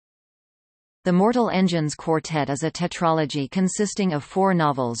The Mortal Engines Quartet is a tetralogy consisting of 4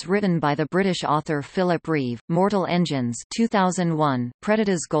 novels written by the British author Philip Reeve: Mortal Engines 2001,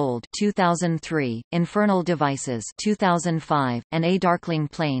 Predator's Gold 2003, Infernal Devices 2005, and A Darkling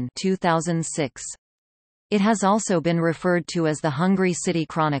Plane 2006. It has also been referred to as the Hungry City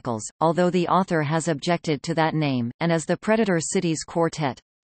Chronicles, although the author has objected to that name, and as the Predator Cities Quartet.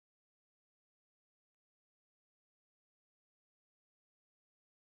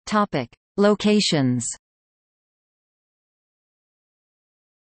 Locations.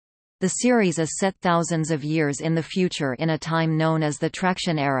 The series is set thousands of years in the future in a time known as the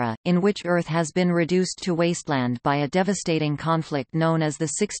Traction Era, in which Earth has been reduced to wasteland by a devastating conflict known as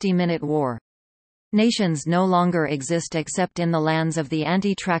the 60-Minute War. Nations no longer exist except in the lands of the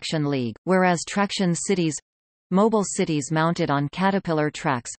Anti-Traction League, whereas traction cities—mobile cities mounted on caterpillar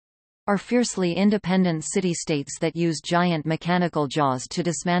tracks, are fiercely independent city-states that use giant mechanical jaws to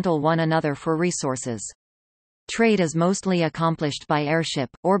dismantle one another for resources. Trade is mostly accomplished by airship,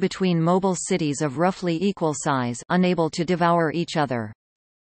 or between mobile cities of roughly equal size, unable to devour each other.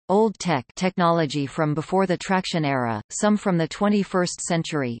 Old technology from before the Traction Era, some from the 21st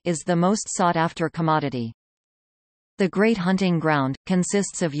century, is the most sought-after commodity. The Great Hunting Ground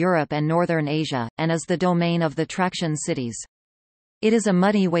consists of Europe and Northern Asia, and is the domain of the Traction Cities. It is a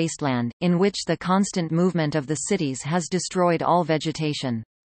muddy wasteland, in which the constant movement of the cities has destroyed all vegetation.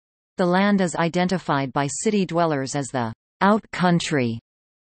 The land is identified by city dwellers as the out country.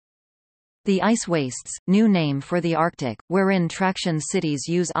 The ice wastes, new name for the Arctic, wherein traction cities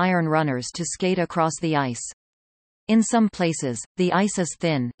use iron runners to skate across the ice. In some places, the ice is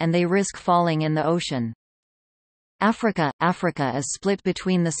thin, and they risk falling in the ocean. Africa is split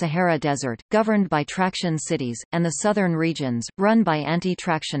between the Sahara Desert, governed by traction cities, and the southern regions, run by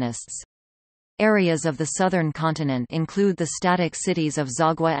anti-tractionists. Areas of the southern continent include the static cities of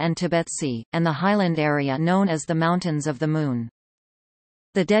Zagwa and Tibetsi, and the highland area known as the Mountains of the Moon.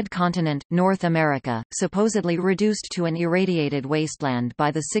 The Dead Continent, North America, supposedly reduced to an irradiated wasteland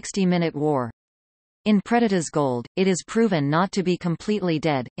by the 60-Minute War. In Predator's Gold, it is proven not to be completely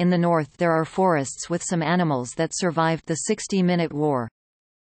dead. In the north there are forests with some animals that survived the 60-Minute War.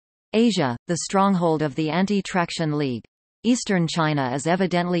 Asia, the stronghold of the Anti-Traction League. Eastern China is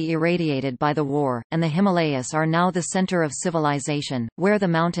evidently irradiated by the war, and the Himalayas are now the center of civilization, where the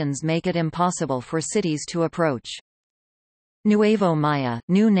mountains make it impossible for cities to approach. Nuevo Maya,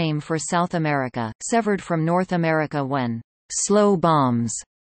 new name for South America, severed from North America when slow bombs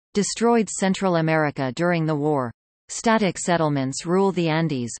destroyed Central America during the war. Static settlements rule the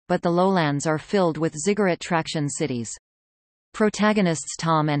Andes, but the lowlands are filled with ziggurat traction cities. Protagonists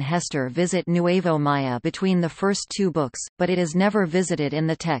Tom and Hester visit Nuevo Maya between the first 2 books, but it is never visited in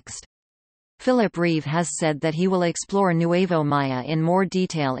the text. Philip Reeve has said that he will explore Nuevo Maya in more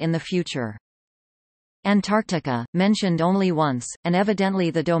detail in the future. Antarctica, mentioned only once, and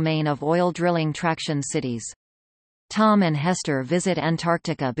evidently the domain of oil drilling traction cities. Tom and Hester visit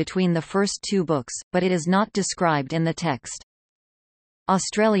Antarctica between the first 2 books, but it is not described in the text.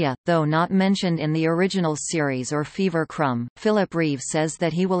 Australia, though not mentioned in the original series or Fever Crumb, Philip Reeve says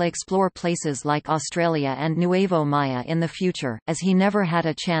that he will explore places like Australia and Nuevo Maya in the future, as he never had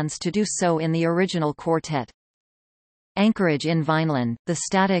a chance to do so in the original quartet. Anchorage in Vineland, the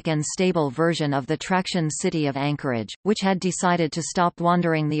static and stable version of the traction city of Anchorage, which had decided to stop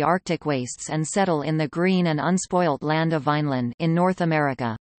wandering the Arctic wastes and settle in the green and unspoilt land of Vineland in North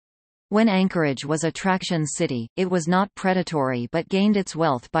America. When Anchorage was a traction city, it was not predatory but gained its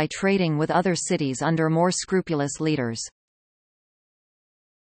wealth by trading with other cities under more scrupulous leaders.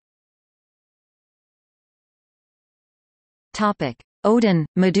 ODIN,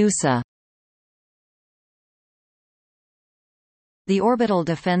 MEDUSA. The Orbital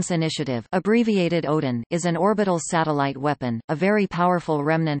Defense Initiative, abbreviated ODIN, is an orbital satellite weapon, a very powerful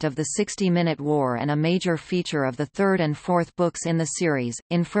remnant of the 60-Minute War and a major feature of the 3rd and 4th books in the series,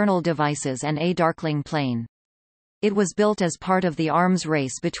 Infernal Devices and A Darkling Plane. It was built as part of the arms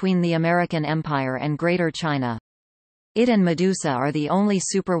race between the American Empire and Greater China. It and MEDUSA are the only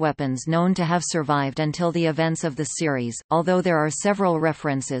superweapons known to have survived until the events of the series, although there are several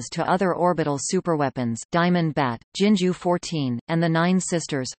references to other orbital superweapons, Diamond Bat, Jinju 14, and the Nine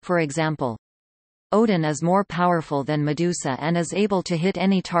Sisters, for example. ODIN is more powerful than MEDUSA and is able to hit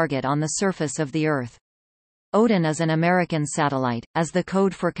any target on the surface of the Earth. ODIN is an American satellite, as the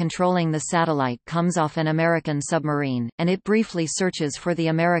code for controlling the satellite comes off an American submarine, and it briefly searches for the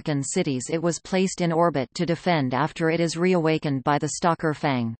American cities it was placed in orbit to defend after it is reawakened by the stalker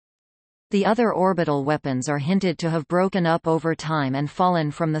Fang. The other orbital weapons are hinted to have broken up over time and fallen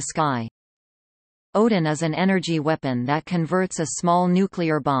from the sky. ODIN is an energy weapon that converts a small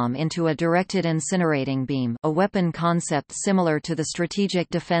nuclear bomb into a directed incinerating beam, a weapon concept similar to the Strategic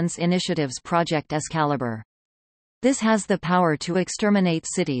Defense Initiative's Project Excalibur. This has the power to exterminate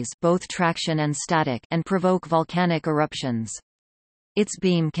cities, both traction and static, and provoke volcanic eruptions. Its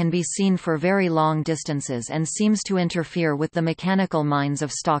beam can be seen for very long distances and seems to interfere with the mechanical minds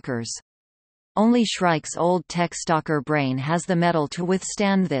of stalkers. Only Shrike's old tech stalker brain has the metal to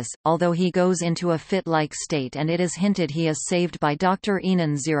withstand this, although he goes into a fit-like state and it is hinted he is saved by Dr.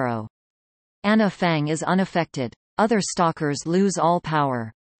 Enon Zero. Anna Fang is unaffected. Other stalkers lose all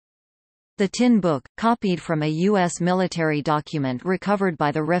power. The Tin Book, copied from a U.S. military document recovered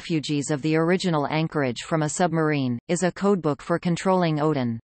by the refugees of the original Anchorage from a submarine, is a codebook for controlling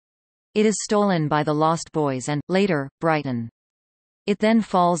ODIN. It is stolen by the Lost Boys and, later, Brighton. It then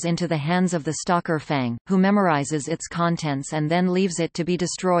falls into the hands of the stalker Fang, who memorizes its contents and then leaves it to be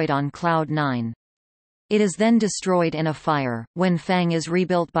destroyed on Cloud 9. It is then destroyed in a fire. When Fang is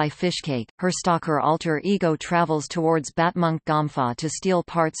rebuilt by Fishcake, her stalker alter ego travels towards Batmonk Gompha to steal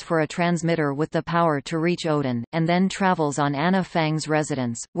parts for a transmitter with the power to reach ODIN, and then travels on Anna Fang's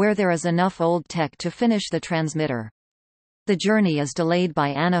residence, where there is enough old tech to finish the transmitter. The journey is delayed by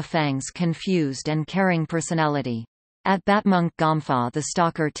Anna Fang's confused and caring personality. At Batmonk Gompha, the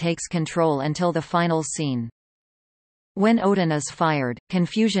stalker takes control until the final scene. When ODIN is fired,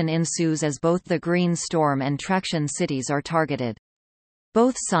 confusion ensues as both the Green Storm and Traction cities are targeted.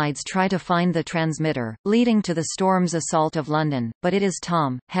 Both sides try to find the transmitter, leading to the Storm's assault of London, but it is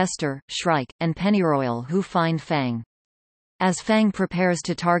Tom, Hester, Shrike, and Pennyroyal who find Fang. As Fang prepares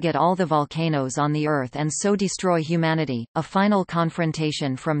to target all the volcanoes on the Earth and so destroy humanity, a final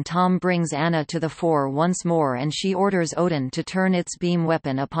confrontation from Tom brings Anna to the fore once more, and she orders ODIN to turn its beam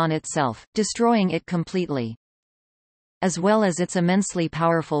weapon upon itself, destroying it completely. As well as its immensely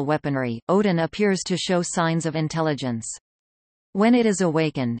powerful weaponry, ODIN appears to show signs of intelligence. When it is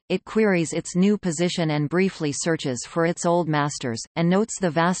awakened, it queries its new position and briefly searches for its old masters, and notes the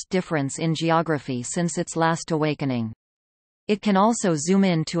vast difference in geography since its last awakening. It can also zoom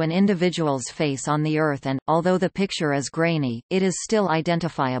in to an individual's face on the Earth and, although the picture is grainy, it is still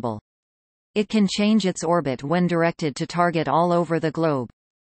identifiable. It can change its orbit when directed to target all over the globe.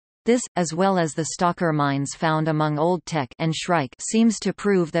 This, as well as the stalker mines found among Old Tech and Shrike, seems to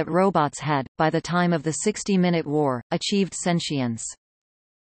prove that robots had, by the time of the 60-Minute War, achieved sentience.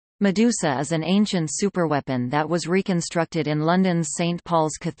 MEDUSA is an ancient superweapon that was reconstructed in London's St.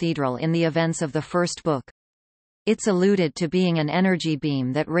 Paul's Cathedral in the events of the first book. It's alluded to being an energy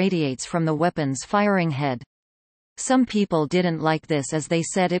beam that radiates from the weapon's firing head. Some people didn't like this as they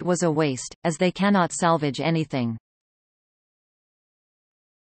said it was a waste, as they cannot salvage anything.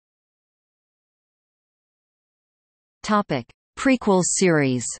 Prequel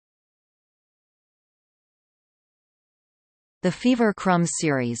series. The Fever Crumbs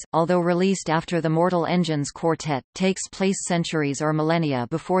series, although released after the Mortal Engines Quartet, takes place centuries or millennia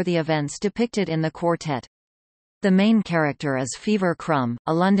before the events depicted in the quartet. The main character is Fever Crumb,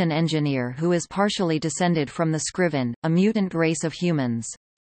 a London engineer who is partially descended from the Scriven, a mutant race of humans.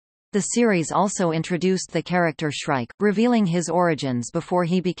 The series also introduced the character Shrike, revealing his origins before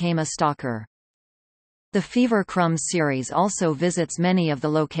he became a stalker. The Fever Crumbs series also visits many of the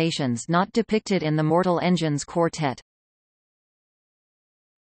locations not depicted in the Mortal Engines Quartet.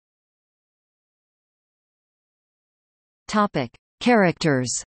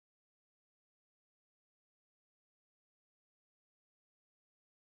 Characters.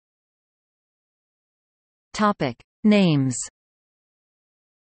 Names.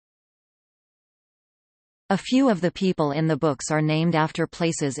 A few of the people in the books are named after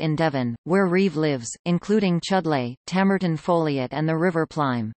places in Devon, where Reeve lives, including Chudleigh, Tamerton Folliot and the River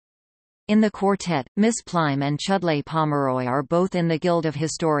Plyme. In the quartet, Miss Plyme and Chudleigh Pomeroy are both in the Guild of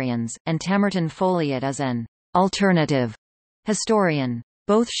Historians, and Tamerton Folliot is an alternative historian.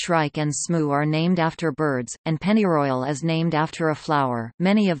 Both Shrike and Smoo are named after birds, and Pennyroyal is named after a flower.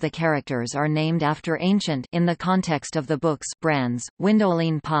 Many of the characters are named after ancient, in the context of the books, brands: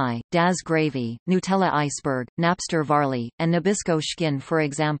 Windoline Pie, Daz Gravy, Nutella Iceberg, Napster Varley, and Nabisco Skin, for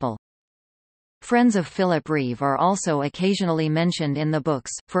example. Friends of Philip Reeve are also occasionally mentioned in the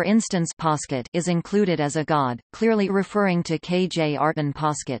books, for instance Poskett is included as a god, clearly referring to K. J. Arton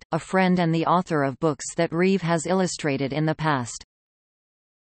Poskett, a friend and the author of books that Reeve has illustrated in the past.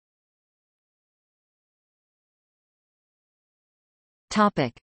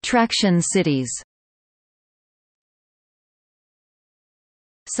 Traction cities.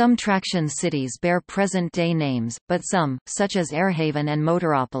 Some traction cities bear present-day names, but some, such as Airhaven and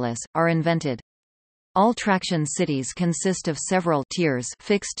Motoropolis, are invented. All traction cities consist of several tiers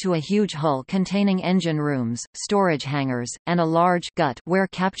fixed to a huge hull containing engine rooms, storage hangars, and a large gut where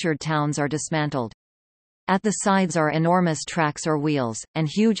captured towns are dismantled. At the sides are enormous tracks or wheels, and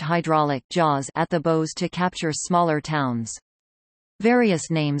huge hydraulic jaws at the bows to capture smaller towns.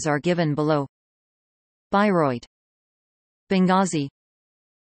 Various names are given below: Bayreuth, Benghazi,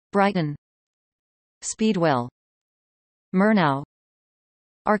 Brighton, Speedwell, Murnau,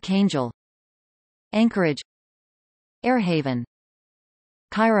 Archangel, Anchorage, Airhaven,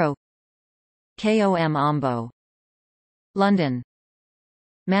 Cairo, Kom Ombo, London,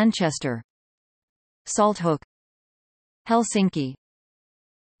 Manchester, Salthook, Helsinki,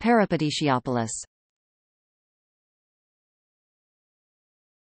 Peripatetiopolis.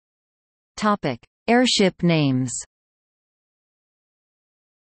 Topic: Airship names.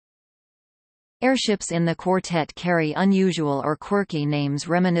 Airships in the quartet carry unusual or quirky names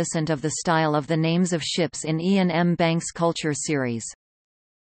reminiscent of the style of the names of ships in Ian M. Banks' Culture series.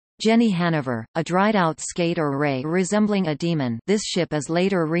 Jenny Hanover, a dried-out skate or ray resembling a demon. This ship is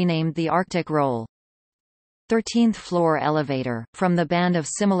later renamed the Arctic Roll. 13th Floor Elevator, from the band of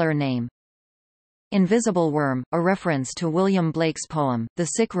similar name. Invisible Worm, a reference to William Blake's poem, The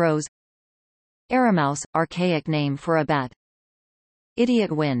Sick Rose. Aramouse, archaic name for a bat.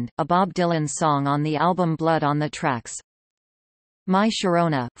 Idiot Wind, a Bob Dylan song on the album Blood on the Tracks. My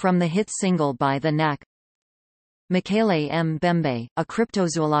Sharona, from the hit single By the Knack. Michele M. Bembe, a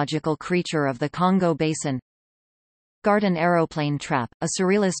cryptozoological creature of the Congo Basin. Garden Aeroplane Trap, a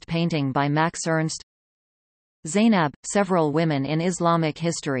surrealist painting by Max Ernst. Zainab, several women in Islamic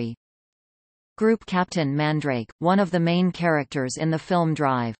history. Group Captain Mandrake, one of the main characters in the film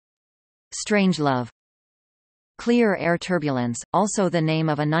Drive. Strangelove. Clear Air Turbulence, also the name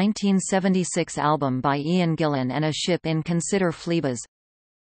of a 1976 album by Ian Gillan and a ship in Consider Phlebas.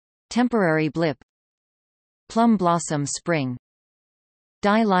 Temporary Blip. Plum Blossom Spring.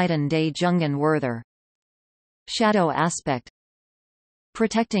 Die Leiden des Jungen Werther. Shadow Aspect.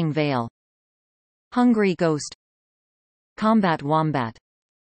 Protecting Veil. Hungry Ghost. Combat Wombat.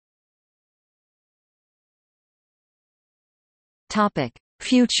 Topic: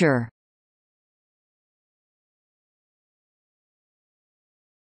 Future.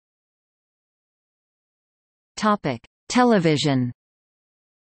 Topic: Television.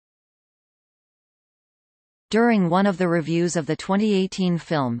 During one of the reviews of the 2018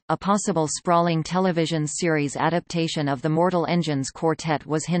 film, a possible sprawling television series adaptation of the Mortal Engines Quartet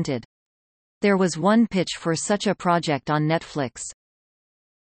was hinted. There was one pitch for such a project on Netflix.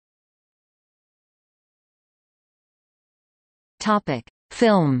 Topic: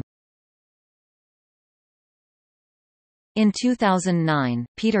 Film. In 2009,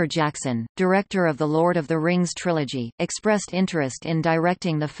 Peter Jackson, director of the Lord of the Rings trilogy, expressed interest in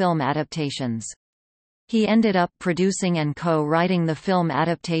directing the film adaptations. He ended up producing and co-writing the film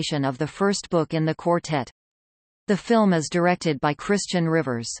adaptation of the first book in the quartet. The film is directed by Christian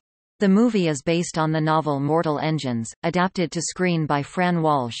Rivers. The movie is based on the novel Mortal Engines, adapted to screen by Fran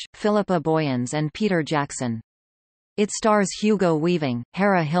Walsh, Philippa Boyens and Peter Jackson. It stars Hugo Weaving,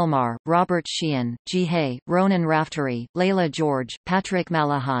 Hera Hilmar, Robert Sheehan, Ji Hae, Ronan Raftery, Layla George, Patrick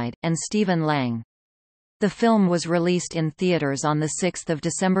Malahide, and Stephen Lang. The film was released in theaters on 6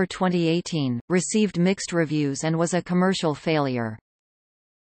 December 2018, received mixed reviews and was a commercial failure.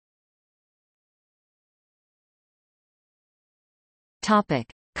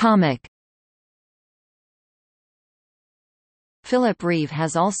 Comic. Philip Reeve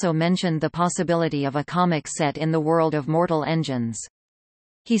has also mentioned the possibility of a comic set in the world of Mortal Engines.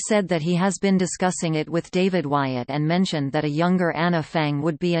 He said that he has been discussing it with David Wyatt and mentioned that a younger Anna Fang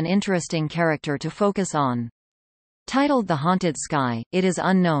would be an interesting character to focus on. Titled The Haunted Sky, it is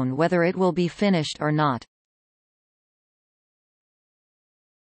unknown whether it will be finished or not.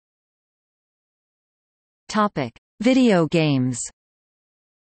 Video games.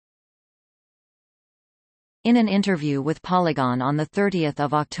 In an interview with Polygon on 30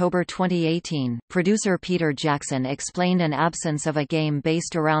 October 2018, producer Peter Jackson explained an absence of a game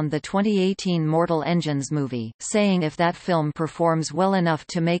based around the 2018 Mortal Engines movie, saying if that film performs well enough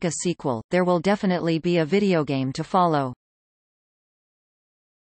to make a sequel, there will definitely be a video game to follow.